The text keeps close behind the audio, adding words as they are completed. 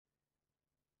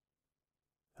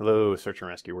Hello, Search and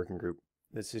Rescue Working Group.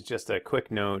 This is just a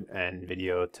quick note and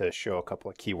video to show a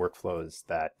couple of key workflows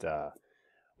that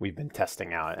we've been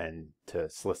testing out and to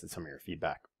solicit some of your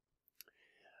feedback.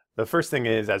 The first thing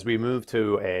is, as we move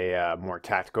to a more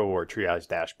tactical or triage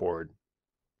dashboard,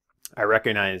 I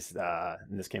recognize,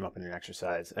 and this came up in an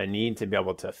exercise, a need to be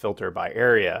able to filter by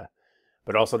area,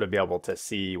 but also to be able to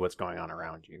see what's going on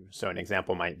around you. So an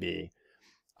example might be,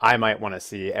 I might want to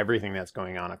see everything that's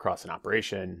going on across an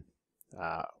operation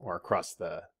or across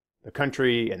the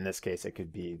country. In this case, it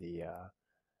could be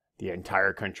the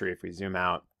entire country. If we zoom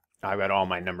out, I've got all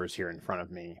my numbers here in front of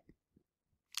me.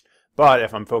 But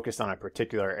if I'm focused on a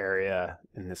particular area,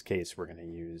 in this case, we're going to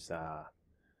use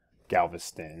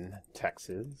Galveston,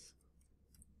 Texas,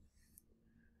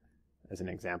 as an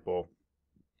example.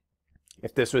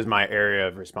 If this was my area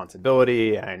of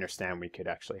responsibility, I understand we could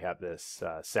actually have this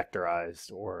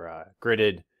sectorized or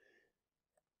gridded.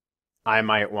 I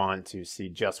might want to see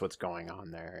just what's going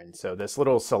on there. And so this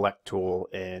little select tool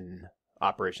in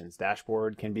Operations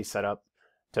Dashboard can be set up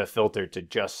to filter to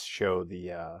just show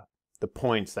the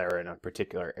points that are in a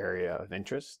particular area of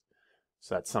interest.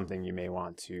 So that's something you may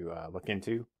want to look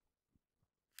into.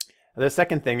 The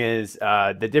second thing is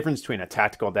the difference between a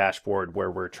tactical dashboard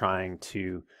where we're trying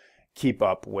to keep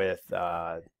up with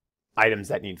items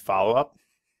that need follow-up,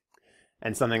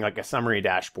 and something like a summary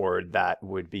dashboard that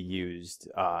would be used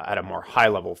at a more high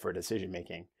level for decision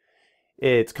making.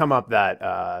 It's come up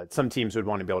that some teams would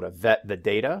want to be able to vet the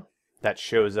data that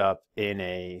shows up in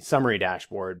a summary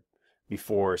dashboard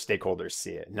before stakeholders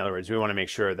see it. In other words, we want to make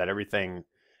sure that everything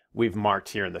we've marked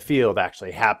here in the field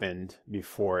actually happened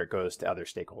before it goes to other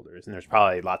stakeholders. And there's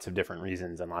probably lots of different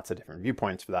reasons and lots of different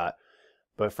viewpoints for that.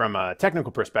 But from a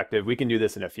technical perspective, we can do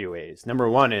this in a few ways. Number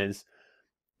one is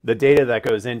the data that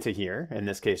goes into here, in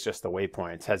this case just the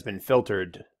waypoints, has been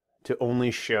filtered to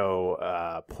only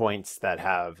show points that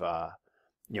have a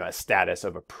status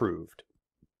of approved.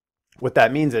 What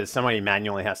that means is somebody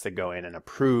manually has to go in and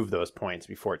approve those points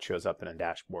before it shows up in a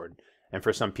dashboard. And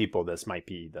for some people, this might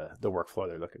be the workflow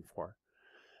they're looking for.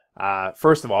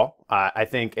 First of all, I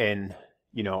think on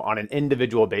an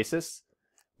individual basis,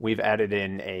 we've added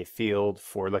in a field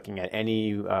for looking at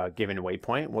any given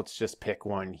waypoint. Let's just pick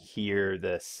one here,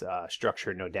 this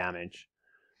structure no damage.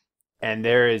 And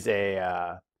there is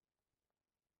just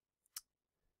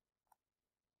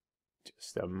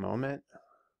a moment.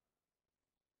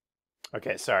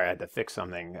 Okay, sorry, I had to fix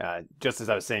something. Just as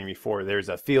I was saying before, there's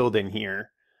a field in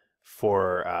here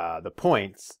for the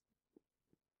points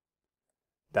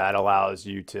that allows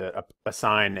you to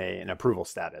assign an approval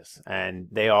status, and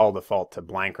they all default to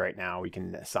blank right now. We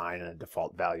can assign a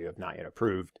default value of not yet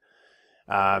approved,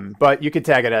 but you could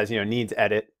tag it as needs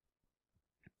edit,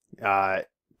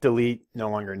 delete no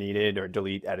longer needed, or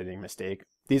delete editing mistake.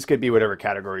 These could be whatever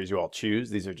categories you all choose.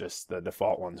 These are just the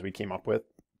default ones we came up with.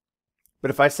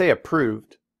 But if I say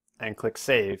approved and click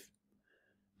save,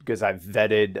 because I've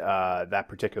vetted that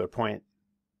particular point,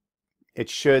 it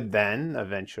should then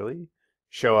eventually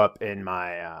show up in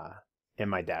my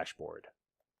dashboard,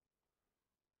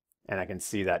 and I can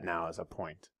see that now as a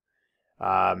point.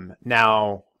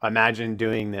 Now imagine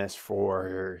doing this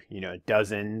for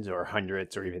dozens or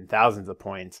hundreds or even thousands of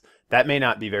points. That may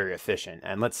not be very efficient.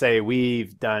 And let's say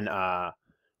we've had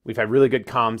really good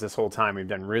comms this whole time. We've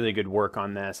done really good work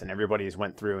on this, and everybody's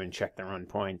went through and checked their own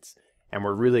points, and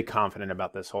we're really confident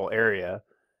about this whole area.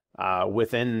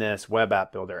 Within this web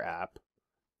app builder app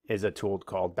is a tool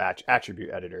called Batch Attribute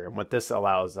Editor. And what this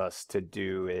allows us to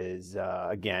do is,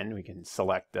 again, we can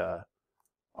select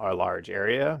our large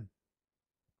area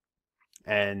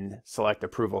and select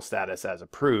approval status as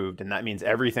approved. And that means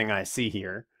everything I see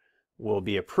here will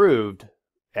be approved.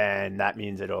 And that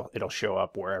means it'll show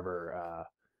up wherever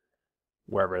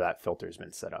that filter's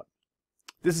been set up.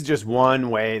 This is just one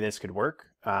way this could work.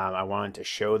 I wanted to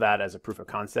show that as a proof of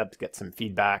concept, get some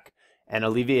feedback, and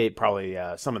alleviate probably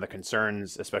some of the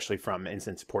concerns, especially from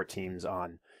incident support teams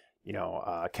on,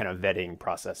 can a vetting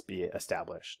process be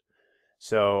established?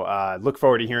 So look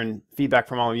forward to hearing feedback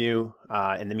from all of you.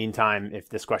 In the meantime, if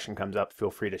this question comes up,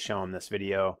 feel free to show them this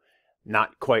video.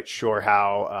 Not quite sure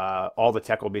how all the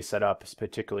tech will be set up,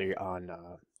 particularly on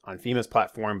FEMA's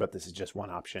platform, but this is just one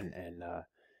option, and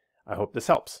I hope this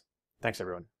helps. Thanks,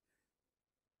 everyone.